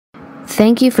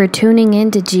Thank you for tuning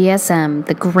in to GSM,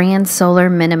 the Grand Solar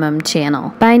Minimum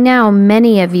channel. By now,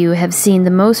 many of you have seen the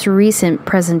most recent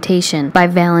presentation by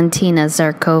Valentina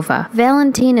Zharkova.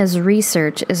 Valentina's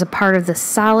research is a part of the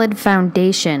solid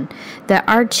foundation that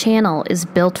our channel is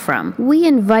built from. We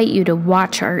invite you to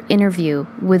watch our interview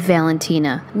with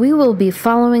Valentina. We will be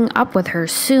following up with her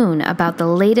soon about the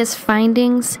latest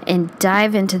findings and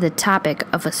dive into the topic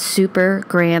of a super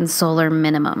grand solar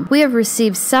minimum. We have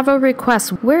received several requests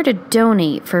where to donate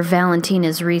for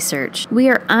Valentina's research. We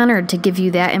are honored to give you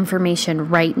that information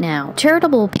right now.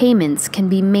 Charitable payments can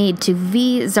be made to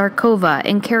V. Zharkova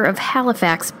in care of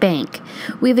Halifax Bank.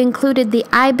 We've included the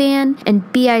IBAN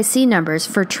and BIC numbers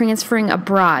for transferring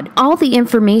abroad. All the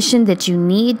information that you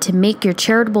need to make your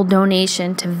charitable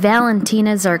donation to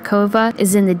Valentina Zharkova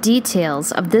is in the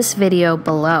details of this video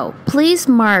below. Please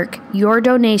mark your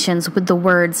donations with the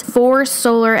words "for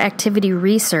solar activity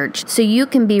research" so you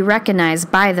can be recognized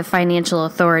by the financial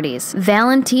authorities.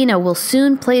 Valentina will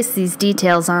soon place these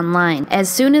details online. As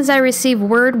soon as I receive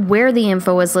word where the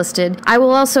info is listed, I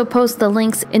will also post the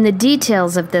links in the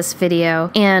details of this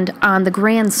video and on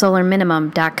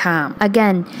thegrandsolarminimum.com.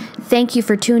 Again, thank you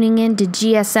for tuning in to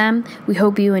GSM. We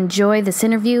hope you enjoy this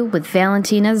interview with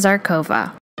Valentina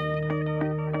Zharkova.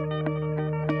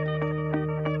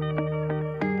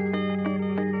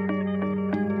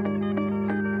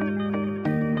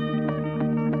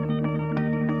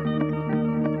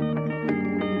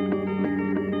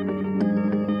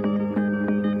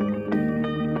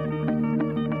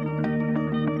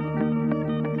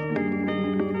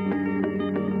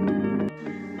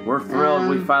 We're thrilled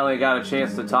we finally got a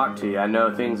chance to talk to you. I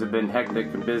know things have been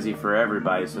hectic and busy for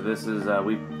everybody, so this is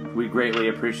we greatly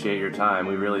appreciate your time.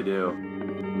 We really do.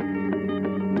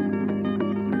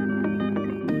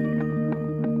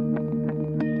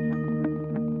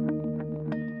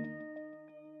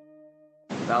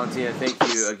 Valentina, thank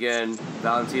you again.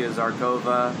 Valentina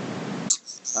Zharkova,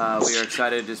 we are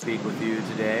excited to speak with you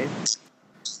today.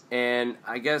 And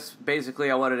I guess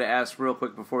basically I wanted to ask real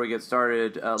quick before we get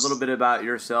started a little bit about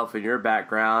yourself and your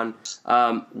background.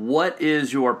 What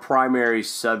is your primary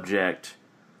subject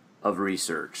of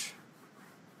research?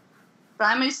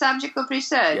 Primary subject of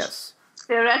research? Yes.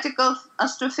 Theoretical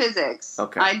astrophysics.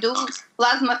 Okay. I do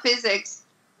plasma physics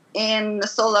in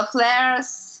solar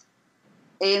flares,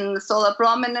 in solar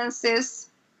prominences.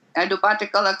 I do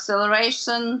particle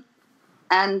acceleration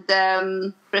and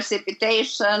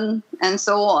precipitation, and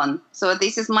so on. So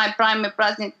this is my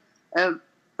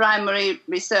primary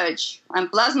research. I'm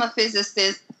plasma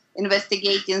physicist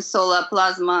investigating solar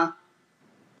plasma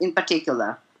in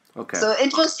particular. Okay. So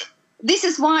this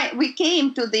is why we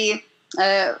came to the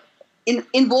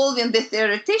involving the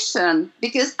theoretician,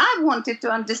 because I wanted to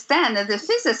understand as a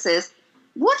physicist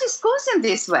what is causing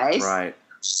these waves. Right.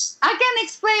 I can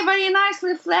explain very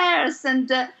nicely flares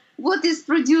and what is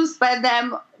produced by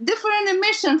them, different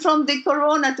emission from the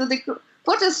corona to the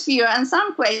photosphere and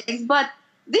sunquakes, but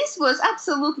this was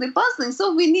absolutely puzzling.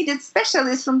 So we needed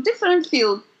specialists from different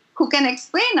fields who can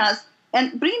explain us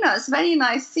and bring us very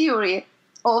nice theory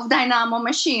of dynamo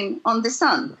machine on the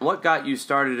sun. What got you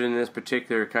started in this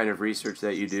particular kind of research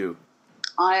that you do?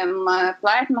 I am an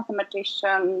applied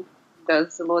mathematician,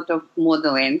 does a lot of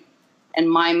modeling, and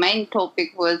my main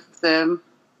topic was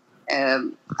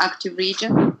active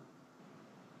region,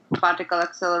 particle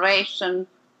acceleration,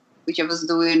 which I was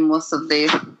doing most of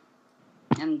this,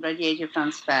 and radiative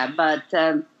transfer. But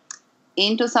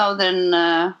in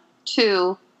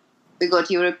 2002, we got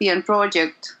a European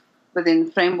project within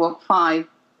Framework 5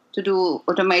 to do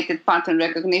automated pattern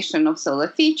recognition of solar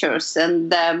features.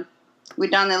 And we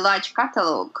done a large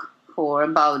catalog for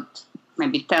about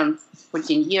maybe 10,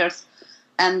 14 years.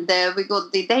 And we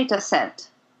got the data set,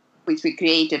 which we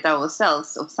created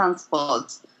ourselves, of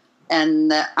sunspots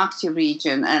and active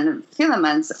region and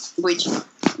filaments, which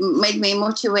made me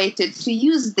motivated to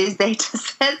use these data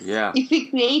sets. Yeah. If we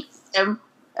create them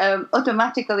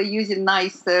automatically using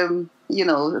nice,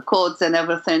 codes and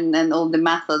everything and all the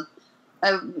methods,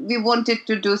 we wanted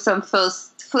to do some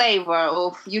first flavor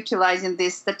of utilizing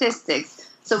these statistics.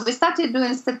 So we started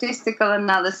doing statistical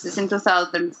analysis in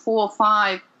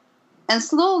 2004-05 and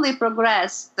slowly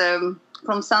progressed from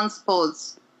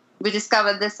sunspots. We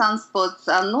discovered that sunspots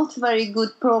are not very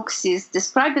good proxies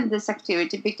describing this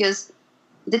activity because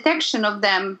detection of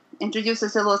them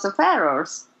introduces a lot of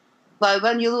errors. But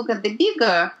when you look at the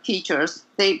bigger features,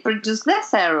 they produce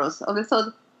less errors. So we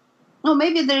thought, oh,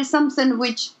 maybe there is something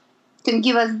which can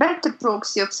give us better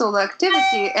proxy of solar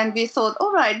activity. And we thought,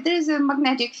 all right, there is a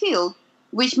magnetic field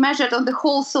which measured on the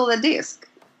whole solar disk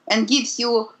and gives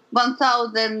you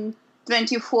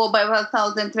 1024 by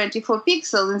 1024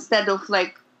 pixels instead of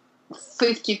like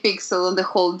 50 pixels on the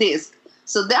whole disk.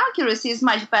 So the accuracy is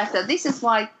much better. This is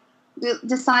why we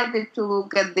decided to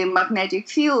look at the magnetic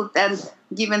field, and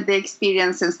given the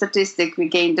experience and statistic we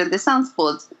gained on the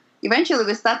sunspots, eventually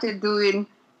we started doing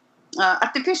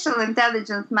artificial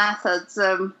intelligence methods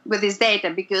with this data,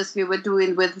 because we were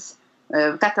doing with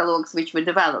catalogs which we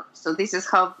developed. So this is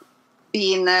how,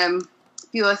 being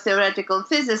pure theoretical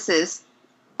physicist,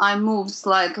 I moved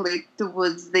slightly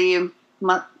towards the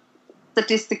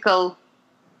statistical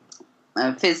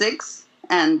physics,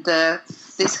 and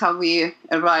this is how we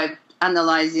arrived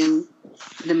analyzing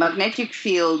the magnetic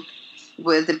field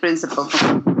with the principal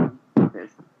computers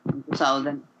in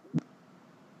 2000.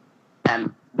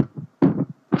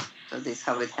 So this is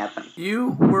how it happened.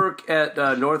 You work at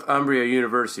Northumbria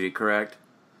University, correct?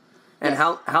 And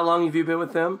yes. how long have you been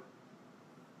with them?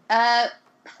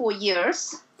 4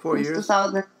 years. 4 Since years?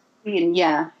 2015,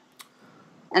 yeah.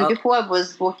 And before I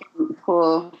was working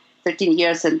for 13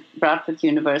 years at Bradford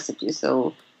University.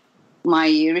 So my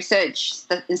research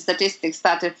in statistics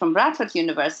started from Bradford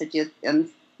University, and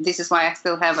this is why I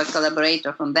still have a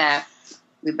collaborator from there.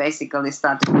 We basically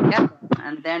started together,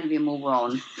 and then we move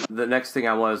on. The next thing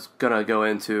I was going to go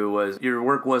into was your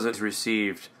work wasn't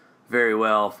received very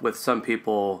well with some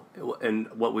people in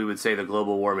what we would say the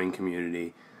global warming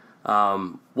community.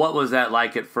 What was that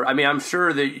like at first? I mean, I'm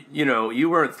sure that, you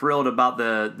weren't thrilled about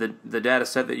the data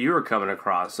set that you were coming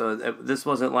across. So this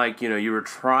wasn't like, you were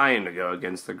trying to go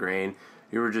against the grain.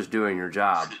 You were just doing your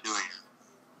job.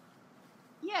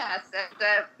 Yes,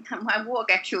 my work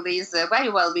actually is very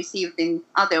well received in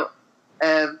other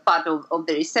part of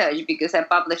the research, because I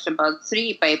published about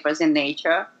 3 papers in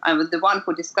Nature. I was the one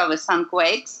who discovered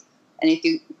sunquakes. And if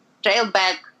you trail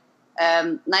back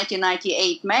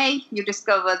 1998 May, you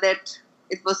discover that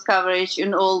it was coverage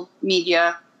in all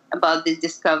media about this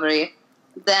discovery.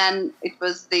 Then it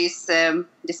was this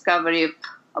discovery of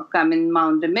upcoming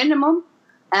Mount Minimum.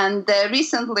 And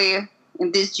recently,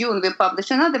 in this June, we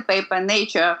published another paper in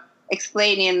Nature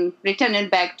returning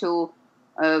back to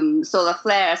solar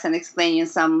flares and explaining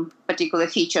some particular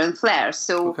feature in flares.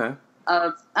 So okay.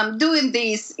 I'm doing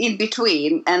this in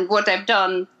between, and what I've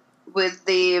done with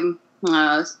the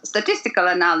statistical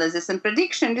analysis and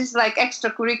prediction is like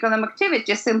extracurriculum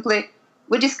activity. Simply,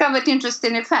 we discovered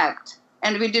interesting effect,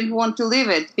 and we didn't want to leave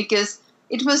it because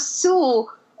it was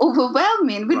so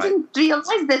overwhelming. We didn't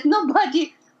realize that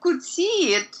nobody could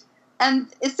see it, and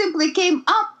it simply came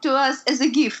up to us as a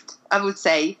gift, I would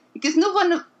say, because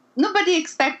nobody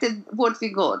expected what we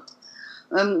got.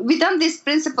 We done this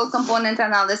principal component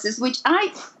analysis, which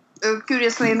I,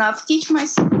 curiously enough, teach my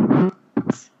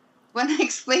students when I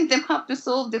explain them how to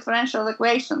solve differential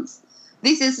equations.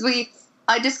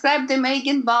 I describe them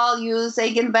eigenvalues,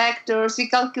 eigenvectors, we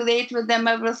calculate with them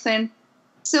everything.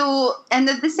 So, and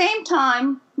at the same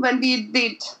time, when we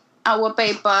did our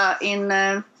paper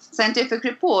in scientific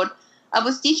report, I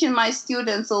was teaching my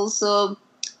students also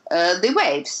the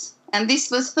waves. And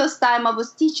this was first time I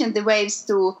was teaching the waves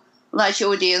to large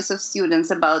audience of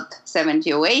students, about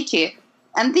 70 or 80.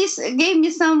 And this gave me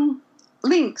some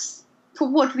links for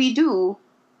what we do.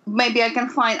 Maybe I can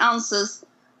find answers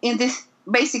in this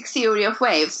basic theory of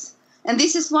waves. And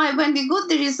this is why when we got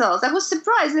the results, I was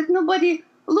surprised that nobody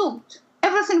looked.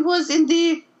 Everything was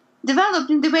developed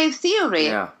in the wave theory.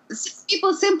 Yeah.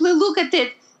 People simply look at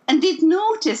it and didn't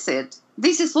notice it.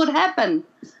 This is what happened.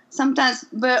 Sometimes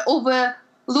we're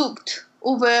overlooked,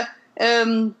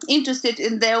 interested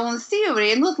in their own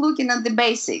theory and not looking at the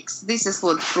basics. This is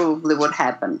probably what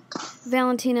happened.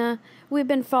 Valentina, we've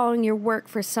been following your work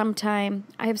for some time.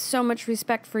 I have so much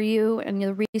respect for you and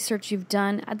the research you've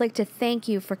done. I'd like to thank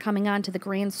you for coming on to the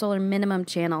Grand Solar Minimum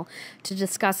channel to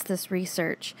discuss this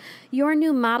research. Your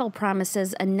new model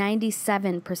promises a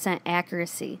 97%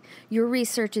 accuracy. Your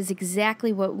research is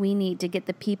exactly what we need to get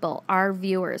the people, our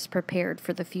viewers, prepared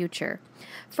for the future.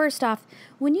 First off,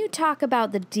 when you talk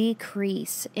about the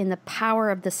decrease in the power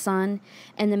of the sun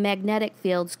and the magnetic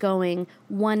fields going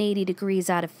 180 degrees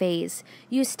out of phase,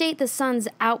 you state the sun's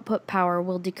output power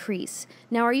will decrease.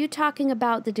 Now, are you talking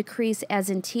about the decrease as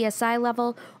in TSI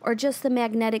level or just the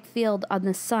magnetic field on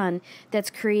the sun that's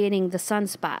creating the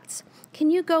sunspots? Can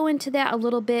you go into that a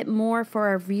little bit more for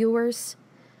our viewers?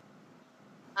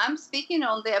 I'm speaking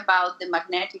only about the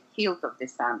magnetic field of the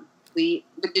sun. We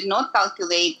did not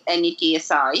calculate any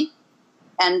TSI,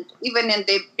 and even in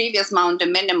the previous Mount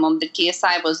Minimum, the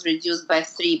TSI was reduced by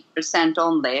 3%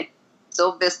 only.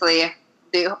 So obviously,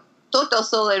 the total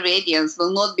solar radiance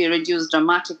will not be reduced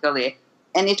dramatically,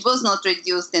 and it was not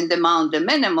reduced in the Mount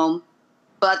Minimum,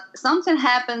 but something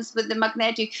happens with the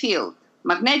magnetic field.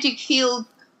 Magnetic field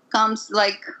comes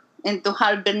like into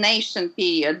hibernation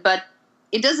period, but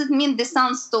it doesn't mean the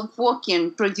sun stopped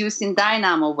working, producing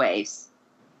dynamo waves.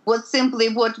 What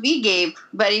we gave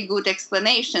very good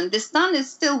explanation. The sun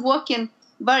is still working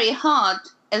very hard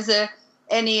as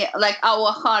like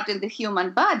our heart in the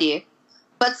human body,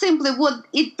 but simply what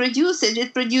it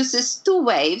produces two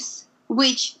waves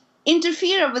which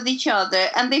interfere with each other,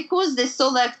 and they cause the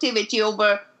solar activity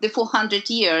over the 400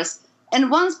 years. And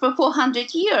once per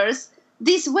 400 years,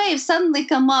 these waves suddenly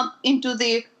come up into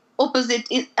the opposite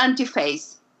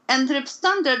antiphase. And the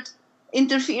standard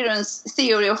interference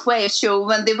theory of waves show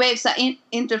when the waves are in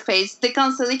interface, they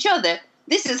cancel each other.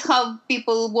 This is how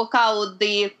people work out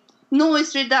the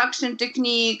noise reduction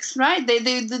techniques, right?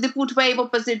 They put wave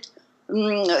opposite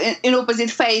in opposite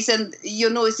phase, and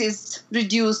your noise is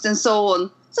reduced and so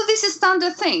on. So this is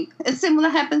standard thing. And similar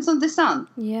happens on the sun.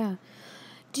 Yeah.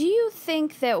 Do you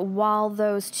think that while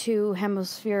those two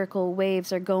hemispherical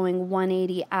waves are going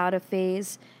 180 out of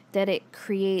phase, that it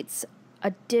creates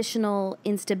additional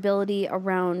instability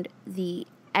around the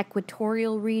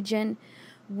equatorial region,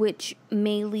 which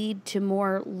may lead to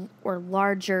more or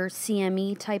larger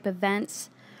CME type events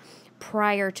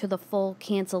prior to the full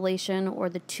cancellation or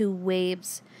the two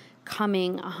waves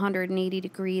coming 180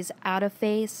 degrees out of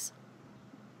phase?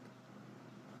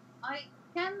 I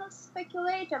cannot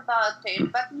speculate about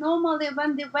it, but normally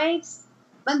when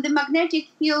the magnetic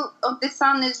field of the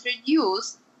sun is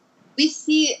reduced, we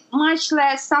see much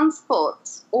less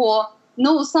sunspots or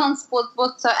no sunspots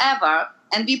whatsoever.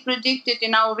 And we predicted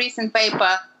in our recent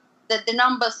paper that the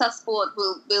number of sunspots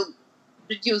will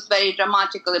reduce very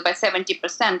dramatically by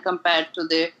 70% compared to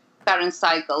the current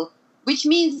cycle, which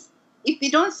means if we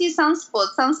don't see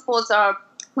sunspots are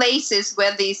places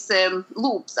where these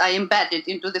loops are embedded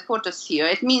into the photosphere.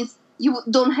 It means you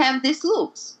don't have these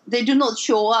loops. They do not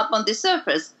show up on the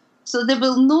surface. So there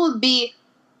will not be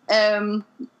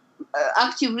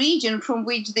active region from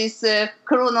which these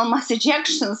coronal mass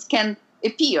ejections can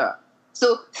appear.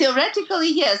 So theoretically,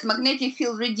 yes, magnetic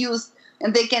field reduced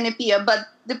and they can appear. But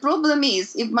the problem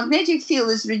is, if magnetic field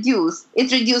is reduced,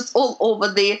 it's reduced all over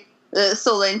the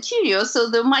solar interior, so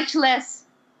there are much less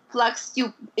flux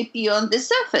tube appear on the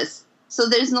surface. So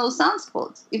there's no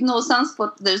sunspots. If no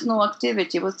sunspot, there's no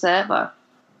activity whatsoever.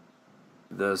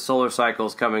 The solar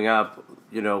cycle's coming up,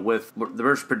 with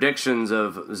there's predictions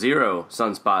of 0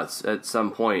 sunspots at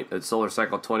some point at solar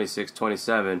cycle 26,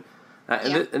 27.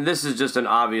 And this is just an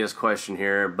obvious question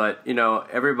here, but,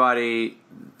 everybody,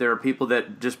 there are people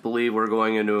that just believe we're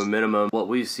going into a minimum. What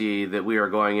we see, that we are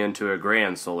going into a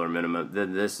grand solar minimum.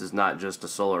 Then this is not just a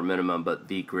solar minimum, but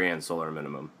the grand solar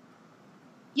minimum.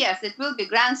 Yes, it will be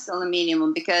grand solar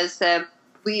minimum because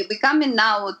we coming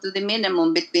now to the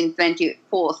minimum between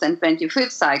 24th and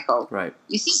 25th cycle. Right.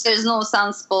 You see there's no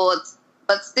sunspots,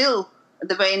 but still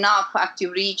there were enough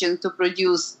active region to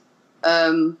produce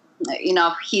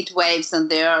enough heat waves on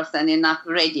the Earth and enough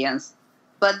radiance.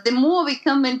 But the more we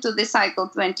come into the cycle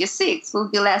 26, will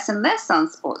be less and less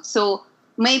sunspots. So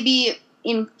maybe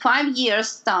in 5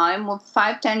 years' time or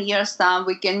 5-10 years' time,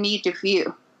 we can meet if we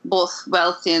both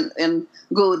wealthy and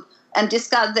good and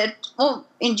discuss that,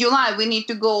 in July we need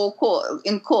to go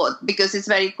in court because it's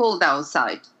very cold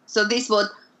outside. So this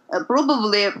what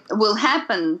probably will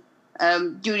happen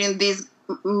during this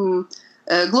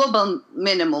global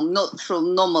minimum, not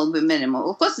from normal minimum.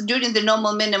 Of course, during the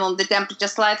normal minimum, the temperature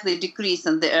slightly decrease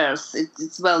on the Earth.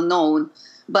 It's well known.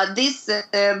 But this,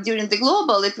 during the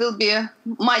global, it will be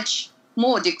much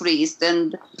more decreased.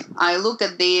 And I look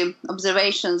at the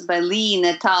observations by Lee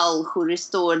et al., who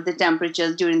restored the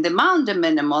temperatures during the mountain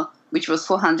minimum, which was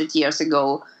 400 years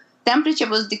ago. Temperature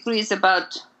was decreased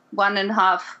about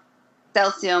 1.5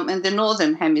 Celsius in the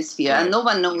northern hemisphere, and no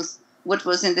one knows what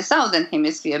was in the southern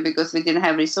hemisphere because we didn't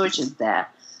have researchers there.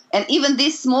 And even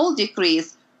this small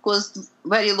decrease caused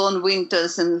very long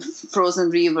winters and frozen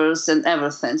rivers and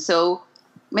everything. So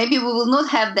maybe we will not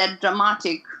have that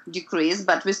dramatic decrease,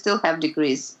 but we still have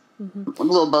decrease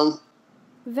global.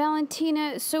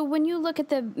 Valentina, so when you look at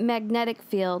the magnetic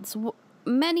fields,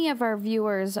 many of our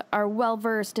viewers are well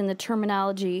versed in the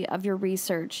terminology of your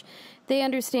research. They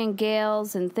understand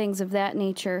gales and things of that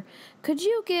nature. Could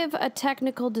you give a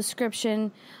technical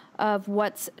description of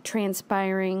what's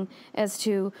transpiring as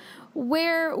to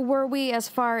where were we as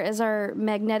far as our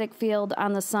magnetic field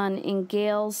on the sun in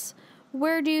gales?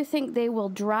 Where do you think they will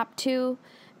drop to?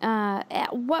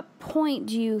 At what point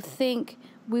do you think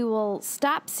we will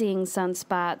stop seeing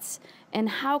sunspots? And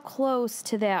how close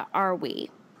to that are we?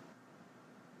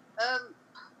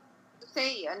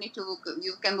 I need to look.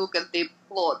 You can look at the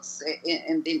plots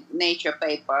in the Nature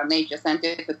paper, Nature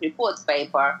Scientific Reports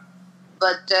paper.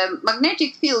 But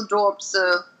magnetic field drops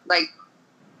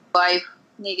by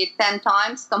nearly 10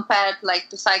 times compared like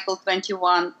to cycle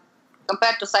 21.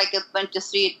 Compared to cycle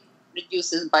 23, it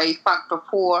reduces by factor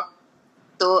 4.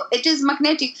 So it is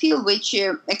magnetic field which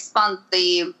expands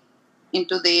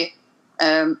into the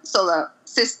solar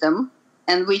system,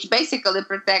 and which basically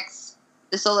protects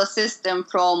the solar system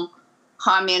from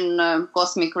harming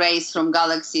cosmic rays from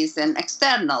galaxies and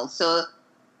external. So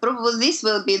probably this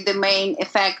will be the main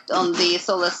effect on the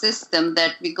solar system,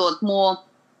 that we got more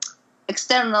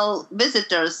external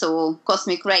visitors, so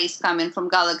cosmic rays coming from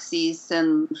galaxies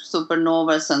and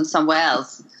supernovas and somewhere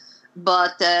else.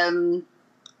 But the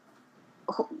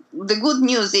good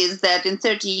news is that in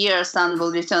 30 years, Sun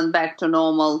will return back to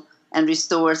normal and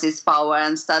restores its power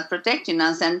and start protecting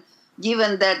us. And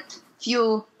given that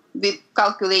we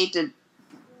calculated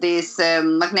this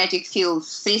magnetic field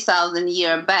 3,000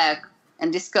 years back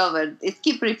and discovered it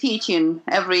keep repeating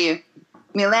every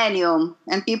millennium,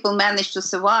 and people managed to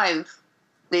survive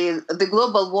the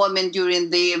global warming during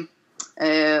the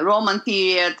Roman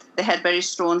period. They had very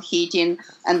strong heating,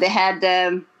 and they had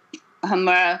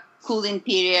Homer cooling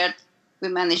period. We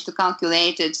managed to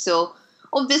calculate it. So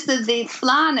obviously the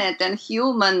planet and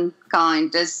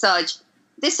humankind as such,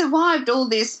 they survived all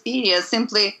these periods.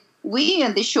 Simply we,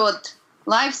 in the short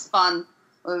lifespan,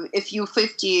 a few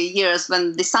 50 years,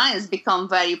 when the science became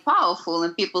very powerful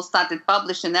and people started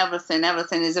publishing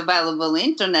everything is available on the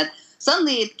internet,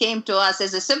 suddenly it came to us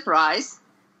as a surprise.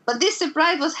 But this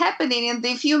surprise was happening in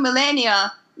the few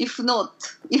millennia, if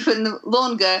not even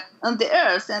longer, on the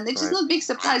Earth, and it is not a big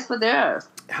surprise for the Earth.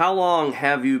 How long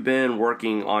have you been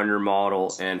working on your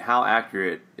model, and how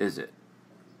accurate is it?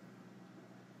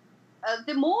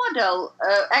 The model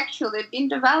actually been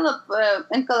developed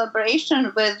in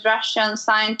collaboration with Russian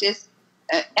scientist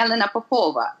Elena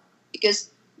Popova,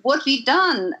 because what we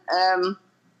done,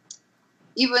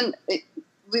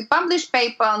 we published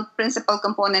paper on principal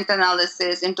component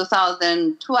analysis in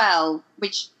 2012,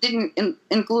 which didn't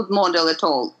include model at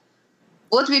all.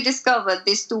 What we discovered,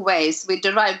 these two ways, we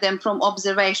derived them from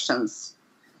observations.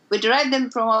 And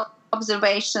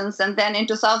then in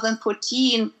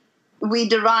 2014, we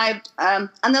derived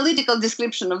analytical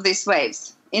description of these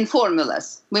waves in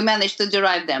formulas. We managed to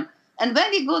derive them. And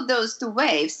when we got those two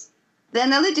waves, the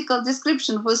analytical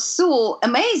description was so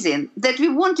amazing that we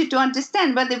wanted to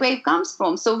understand where the wave comes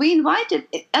from. So we invited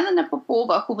Elena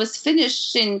Popova, who was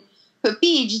finishing her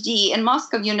PhD in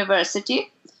Moscow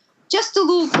University, just to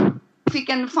look if we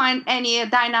can find any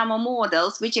dynamo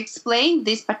models which explain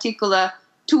these particular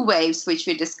two waves which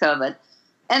we discovered.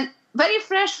 And very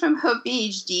fresh from her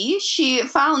PhD, she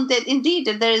found that indeed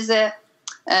there is a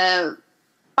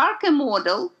Parker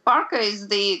model. Parker is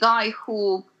the guy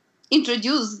who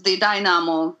introduced the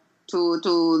dynamo to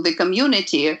the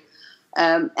community,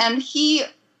 and he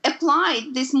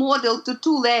applied this model to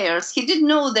two layers. He didn't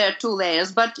know there are two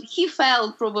layers, but he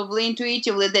felt probably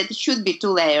intuitively that it should be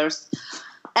two layers.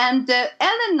 And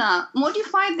Elena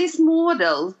modified this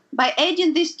model by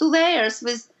adding these two layers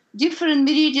with different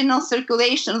meridional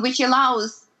circulation, which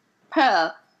allows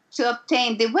her to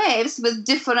obtain the waves with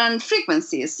different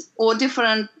frequencies or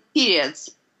different periods,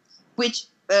 which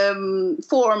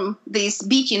form this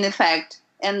beating effect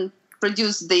and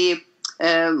produce the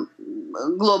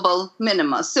global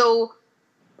minima. So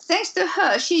thanks to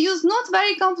her, she used not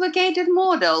very complicated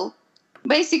model.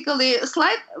 Basically, of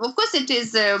course, it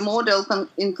is a model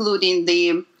including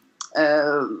the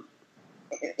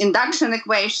induction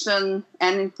equation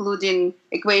and including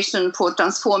equation for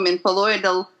transforming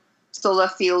poloidal solar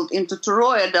field into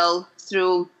toroidal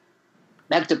through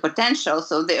vector potential.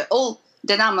 So they're all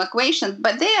dynamo equations,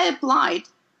 but they are applied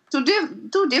to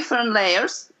two different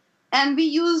layers, and we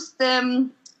used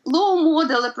low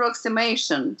model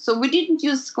approximation. So we didn't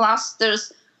use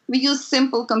clusters, we used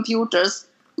simple computers,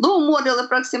 low model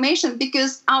approximation,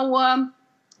 because our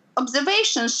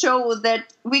observations show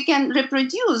that we can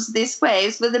reproduce these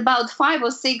waves with about 5 or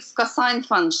 6 cosine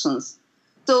functions.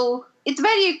 So it's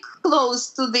very close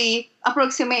to the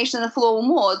approximation of low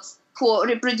modes for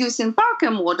reproducing Parker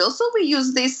model. So we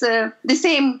use this the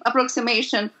same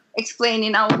approximation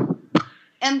explaining our,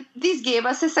 and this gave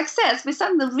us a success. We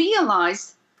suddenly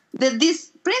realized that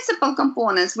these principal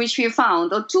components which we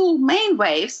found, or two main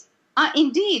waves, are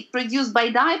indeed produced by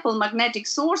dipole magnetic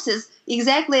sources,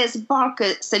 exactly as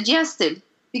Parker suggested,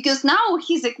 because now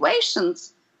his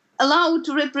equations allow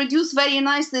to reproduce very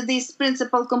nicely these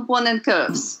principal component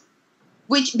curves,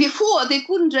 which before they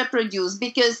couldn't reproduce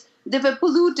because they were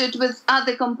polluted with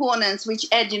other components which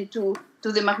add into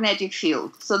the magnetic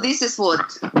field. So this is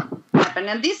what happened.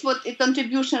 And this was a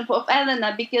contribution of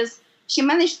Elena, because she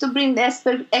managed to bring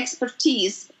the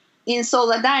expertise in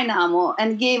solar dynamo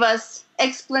and gave us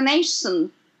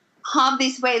explanation how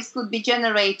these waves could be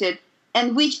generated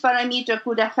and which parameter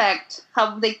could affect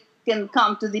how they can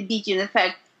come to the beating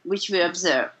effect which we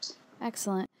observed.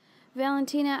 Excellent.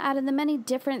 Valentina, out of the many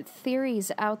different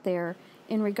theories out there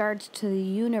in regards to the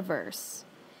universe,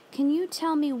 can you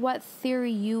tell me what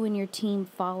theory you and your team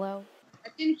follow? I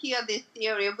didn't hear this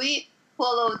theory. We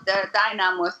followed the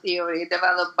dynamo theory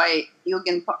developed by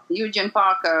Eugene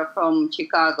Parker from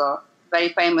Chicago, very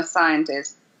famous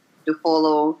scientist, to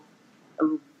follow.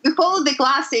 We followed the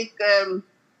classic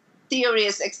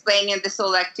theories explaining the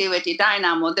solar activity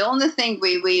dynamo. The only thing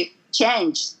we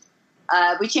changed,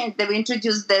 we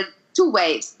introduced the two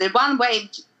waves. The one wave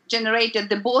generated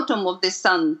the bottom of the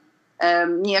sun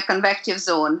near convective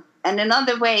zone, and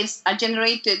another waves are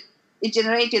generated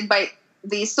by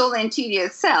the solar interior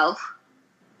itself,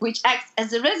 which acts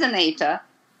as a resonator,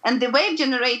 and the wave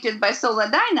generated by solar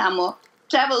dynamo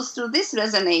travels through this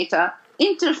resonator,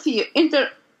 interfere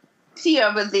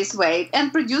with this wave,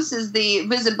 and produces the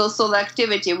visible solar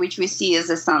activity which we see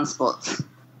as a sunspot.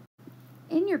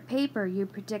 In your paper, you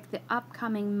predict the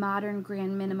upcoming modern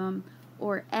grand minimum,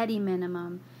 or eddy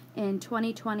minimum, in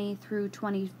 2020 through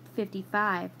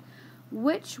 2055,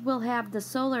 which will have the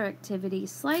solar activity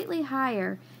slightly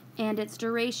higher and its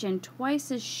duration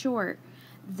twice as short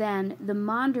than the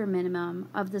Maunder minimum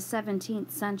of the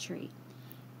 17th century.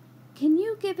 Can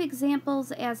you give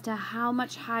examples as to how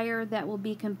much higher that will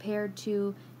be compared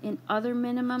to in other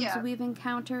minimums we've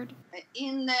encountered?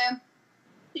 In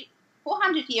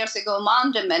 400 years ago,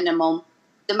 Maunder minimum,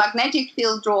 the magnetic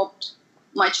field dropped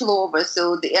much lower,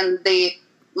 so the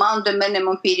Maunder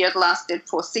minimum period lasted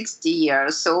for 60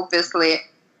 years. So obviously,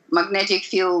 magnetic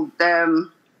field,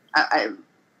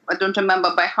 I don't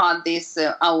remember by heart this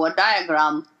our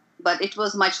diagram, but it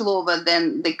was much lower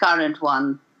than the current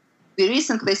one. We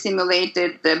recently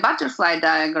simulated the butterfly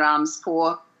diagrams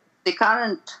for the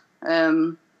current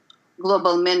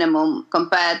global minimum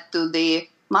compared to the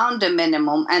Maunder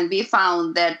minimum, and we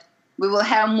found that we will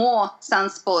have more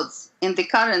sunspots in the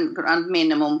current grand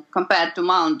minimum compared to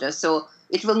Maunder. So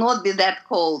it will not be that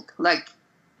cold like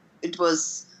it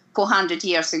was 400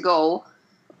 years ago.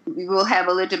 We will have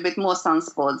a little bit more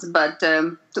sunspots, but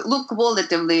to look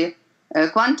qualitatively,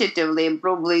 quantitatively,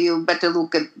 probably you better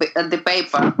look at the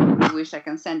paper. I wish I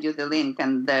can send you the link,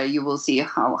 and you will see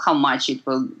how much it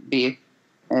will be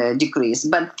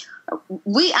decreased. But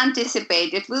we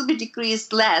anticipate it will be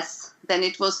decreased less than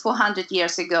it was 400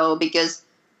 years ago, because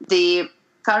the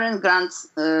current grand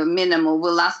minimum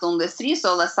will last only 3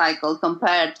 solar cycles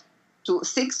compared to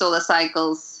 6 solar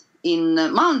cycles in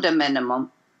Maunder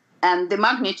minimum. And the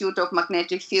magnitude of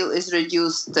magnetic field is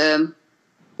reduced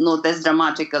not as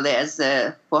dramatically as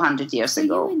 400 years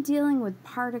ago. So you, in dealing with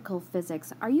particle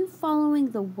physics, are you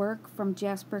following the work from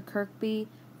Jasper Kirkby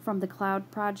from the Cloud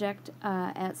Project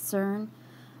at CERN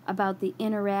about the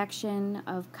interaction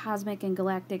of cosmic and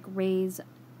galactic rays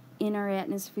in our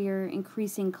atmosphere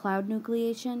increasing cloud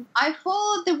nucleation? I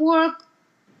followed the work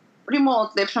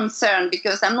remotely from CERN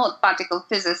because I'm not a particle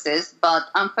physicist, but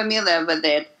I'm familiar with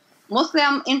it. Mostly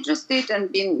I'm interested and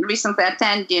been recently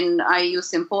attending IU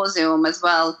symposium as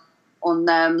well on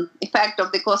the effect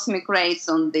of the cosmic rays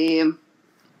on the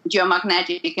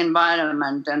geomagnetic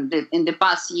environment and in the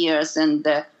past years. And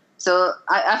so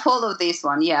I follow this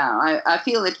one, I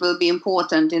feel it will be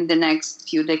important in the next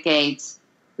few decades.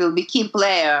 It will be key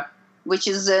player, which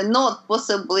is not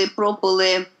possibly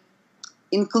properly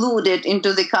included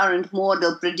into the current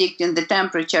model predicting the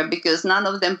temperature, because none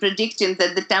of them predicting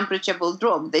that the temperature will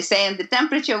drop. They say the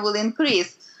temperature will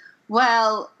increase.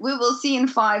 Well, we will see in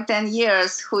 5-10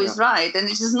 years who is right, and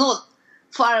it is not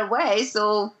far away,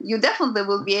 so you definitely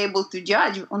will be able to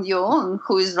judge on your own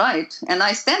who is right. And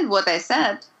I stand what I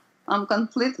said. I'm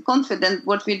completely confident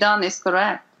what we done is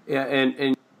correct. Yeah, and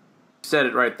you said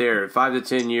it right there. 5 to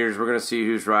 10 years, we're going to see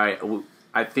who's right.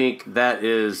 I think that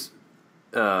is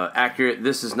accurate.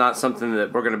 This is not something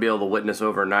that we're going to be able to witness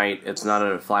overnight. It's not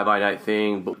a fly-by-night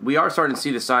thing, but we are starting to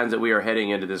see the signs that we are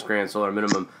heading into this grand solar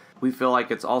minimum. We feel like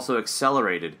it's also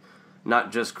accelerated,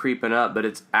 not just creeping up, but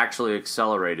it's actually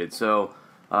accelerated. So,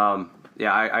 I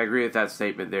agree with that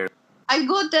statement there. I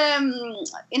got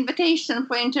invitation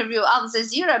for interview Al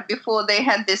Jazeera before they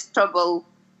had this trouble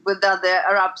with the other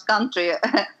Arab country.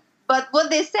 But what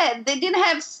they said, they didn't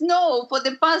have snow for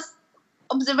the past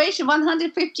observation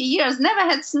 150 years, never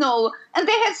had snow, and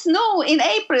they had snow in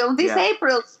April,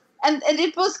 April, and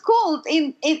it was cold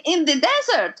in the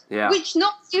desert, which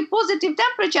not a positive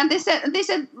temperature. And they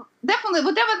said definitely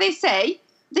whatever they say,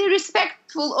 they're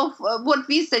respectful of what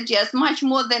we suggest much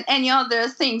more than any other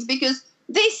things, because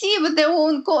they see with their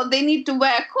own coat, they need to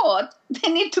wear a coat,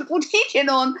 they need to put heating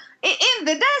on in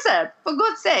the desert, for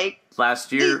God's sake.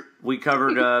 Last year, we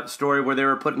covered a story where they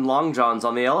were putting long johns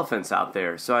on the elephants out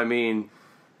there. So, I mean...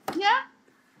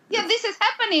 Yeah, this is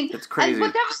happening. It's crazy.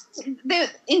 And they're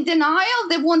in denial.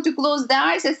 They want to close their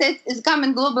eyes. I said it's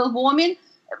coming global warming.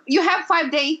 You have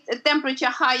 5-day temperature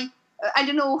high. I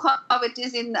don't know how it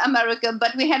is in America,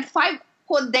 but we had 5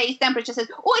 hot days temperature. Says,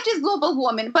 it is global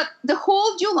warming. But the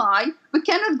whole July, we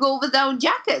cannot go without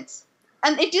jackets.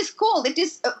 And it is cold. It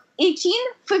is 18,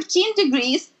 15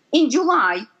 degrees in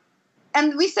July.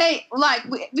 And we say, like,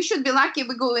 we should be lucky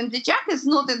we go in the jackets,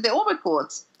 not in the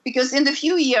overcoats. Because in a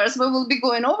few years, we will be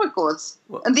going overcoats.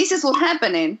 Well, and this is what's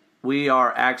happening. We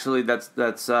are actually, that's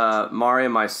Mari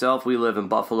and myself, we live in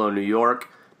Buffalo, New York.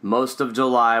 Most of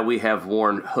July, we have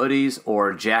worn hoodies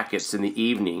or jackets in the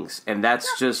evenings. And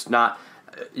that's just not,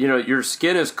 your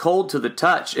skin is cold to the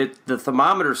touch. The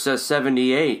thermometer says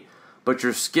 78, but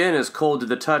your skin is cold to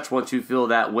the touch once you feel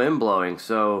that wind blowing.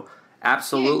 So,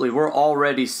 absolutely, we're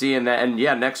already seeing that. And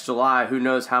yeah, next July, who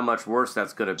knows how much worse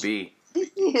that's going to be.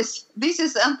 This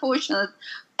is unfortunate.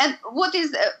 And what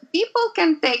is, people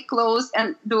can take clothes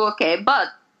and do okay, but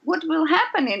what will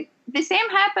happen the same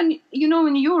happened,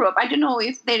 in Europe. I don't know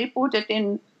if they reported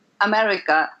in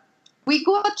America. We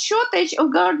got shortage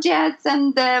of courgettes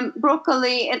and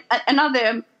broccoli and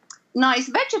other nice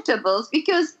vegetables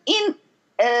because in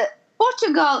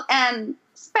Portugal and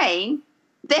Spain,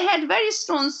 they had very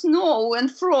strong snow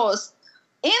and frost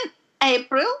in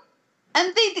April.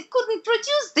 And they couldn't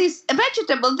produce this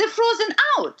vegetable. They're frozen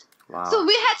out. Wow. So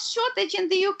we had shortage in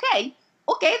the UK.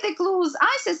 Okay, they close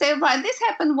eyes and say, right, this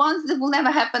happened once. It will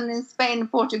never happen in Spain and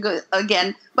Portugal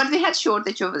again. But we had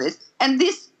shortage of this. And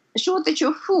this shortage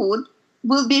of food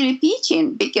will be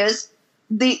repeating because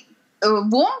the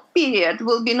warm period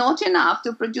will be not enough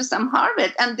to produce some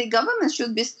harvest. And the government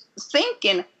should be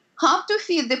thinking how to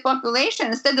feed the population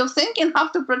instead of thinking how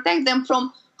to protect them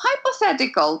from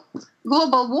hypothetical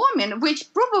global warming,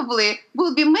 which probably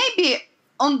will be maybe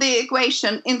on the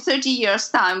equation in 30 years'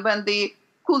 time when the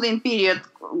cooling period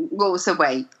goes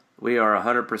away. We are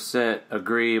 100%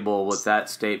 agreeable with that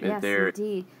statement there. Yes,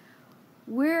 indeed.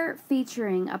 We're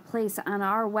featuring a place on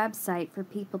our website for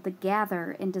people to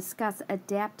gather and discuss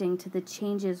adapting to the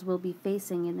changes we'll be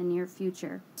facing in the near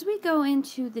future. As we go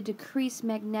into the decreased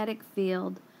magnetic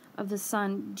field of the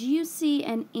sun, do you see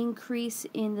an increase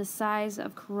in the size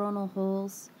of coronal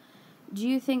holes? Do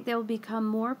you think they'll become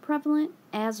more prevalent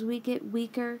as we get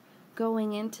weaker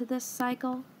going into this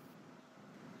cycle?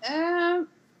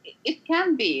 It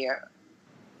can be.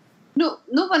 No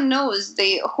one knows.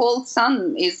 The whole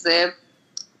sun is a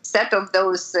set of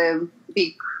those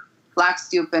big flux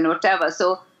tube and whatever.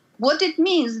 So what it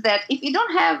means that if you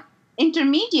don't have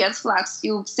intermediate flux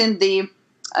tubes in the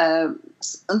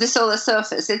on the solar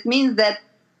surface, it means that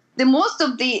the most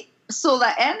of the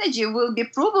solar energy will be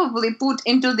probably put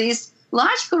into these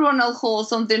large coronal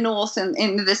holes on the north and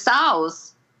in the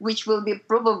south, which will be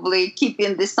probably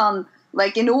keeping the sun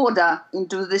like in order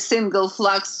into the single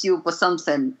flux tube or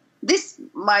something. This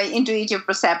my intuitive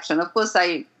perception. Of course,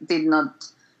 I did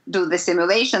not do the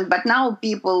simulation, but now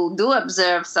people do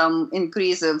observe some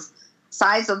increase of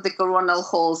size of the coronal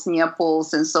holes near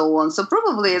poles and so on. So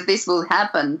probably this will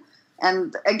happen.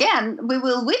 And again, we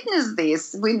will witness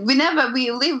this. We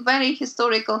live very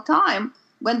historical time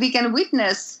when we can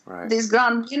witness this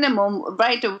grand minimum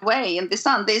right away in the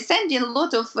sun. They send in a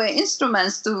lot of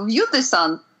instruments to view the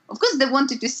sun. Of course, they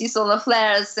wanted to see solar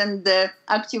flares and the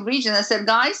active region. I said,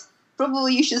 guys,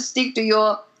 probably you should stick to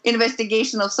your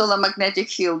investigation of solar magnetic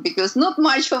field because not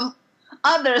much of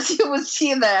others you would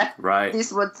see there. Right.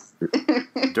 This was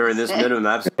during this minimum,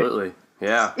 absolutely.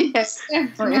 Yeah. Yes.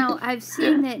 Now, I've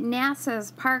seen that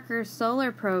NASA's Parker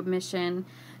Solar Probe mission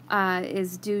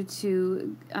is due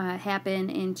to happen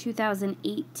in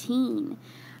 2018.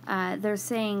 They're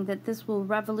saying that this will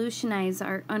revolutionize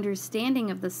our understanding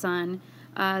of the sun.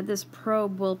 This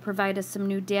probe will provide us some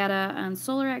new data on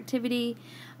solar activity.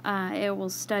 It will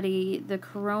study the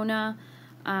corona.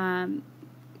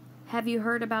 Have you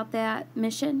heard about that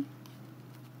mission?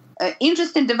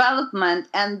 Interesting development,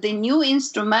 and the new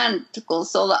instrument called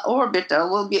Solar Orbiter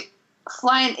will be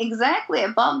flying exactly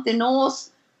above the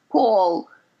North Pole,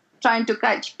 trying to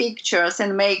catch pictures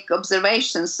and make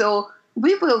observations. So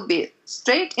we will be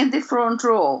straight in the front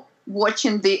row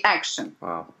watching the action.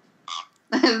 Wow.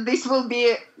 This will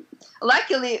be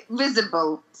luckily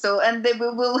visible. So, and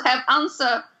we will have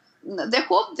answer. They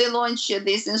hope they launch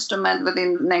this instrument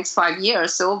within the next 5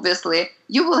 years. So obviously,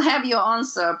 you will have your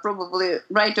answer probably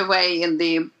right away in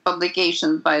the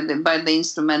publication by the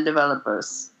instrument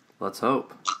developers. Let's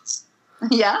hope.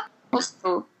 Yeah.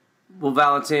 Also, Well,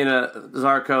 Valentina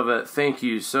Zharkova, thank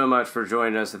you so much for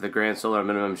joining us at the Grand Solar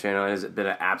Minimum channel. It has been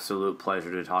an absolute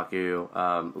pleasure to talk to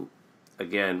you.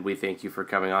 Again, we thank you for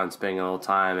coming on, spending a little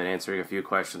time, and answering a few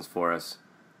questions for us.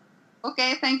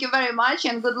 okay, thank you very much,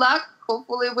 and good luck.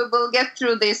 Hopefully, we will get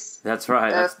through this. That's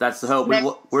right. That's the hope.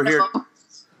 We're here.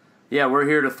 Yeah, we're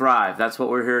here to thrive. That's what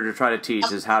we're here to try to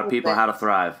teach: is how people how to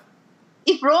thrive.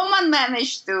 If Roman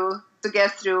managed to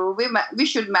get through, we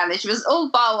should manage. With all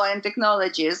power and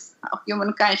technologies,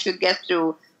 humankind should get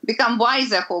through, become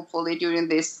wiser, hopefully, during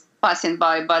this passing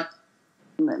by, but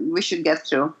we should get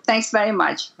through. Thanks very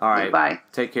much. All right. Goodbye.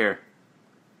 Take care.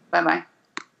 Bye-bye.